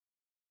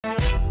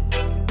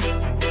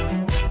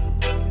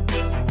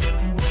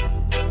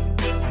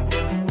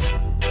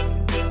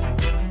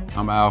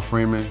I'm Allerik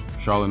Freeman,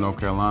 Charlotte, North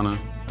Carolina.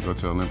 I go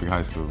to Olympic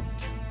High School.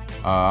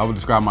 I would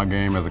describe my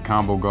game as a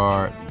combo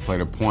guard. Play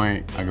the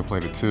point, I can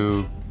play the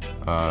two,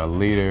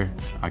 leader.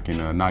 I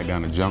can knock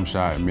down the jump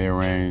shot,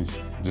 mid-range.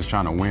 Just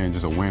trying to win,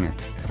 just a winner.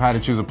 If I had to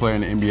choose a player in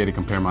the NBA to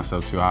compare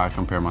myself to, I'd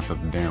compare myself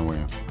to Deron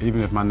Williams.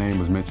 Even if my name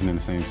was mentioned in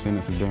the same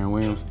sentence as Deron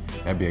Williams,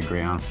 that'd be a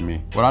great honor for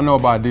me. What I know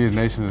about adidas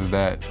Nation is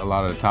that a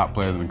lot of the top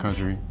players in the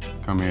country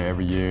come here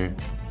every year.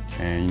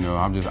 And you know,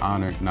 I'm just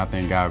honored and I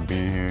thank God for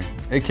being here.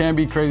 It can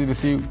be crazy to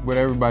see what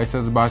everybody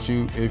says about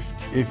you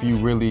if you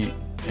really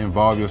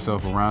involve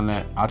yourself around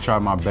that. I try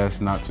my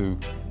best not to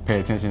pay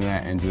attention to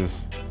that and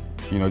just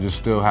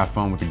still have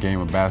fun with the game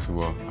of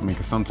basketball. I mean,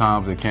 because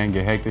sometimes it can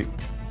get hectic,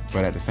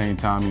 but at the same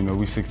time, you know,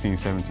 we're 16,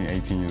 17,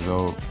 18 years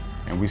old,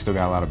 and we still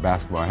got a lot of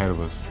basketball ahead of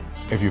us.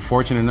 If you're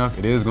fortunate enough,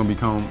 it is going to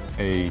become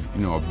a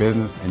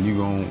business, and you're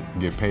going to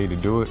get paid to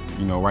do it.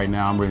 You know, right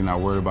now, I'm really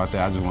not worried about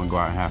that. I just want to go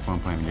out and have fun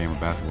playing the game of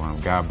basketball. And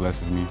if God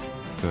blesses me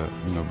to,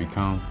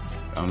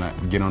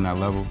 get on that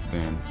level,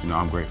 then,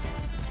 I'm grateful.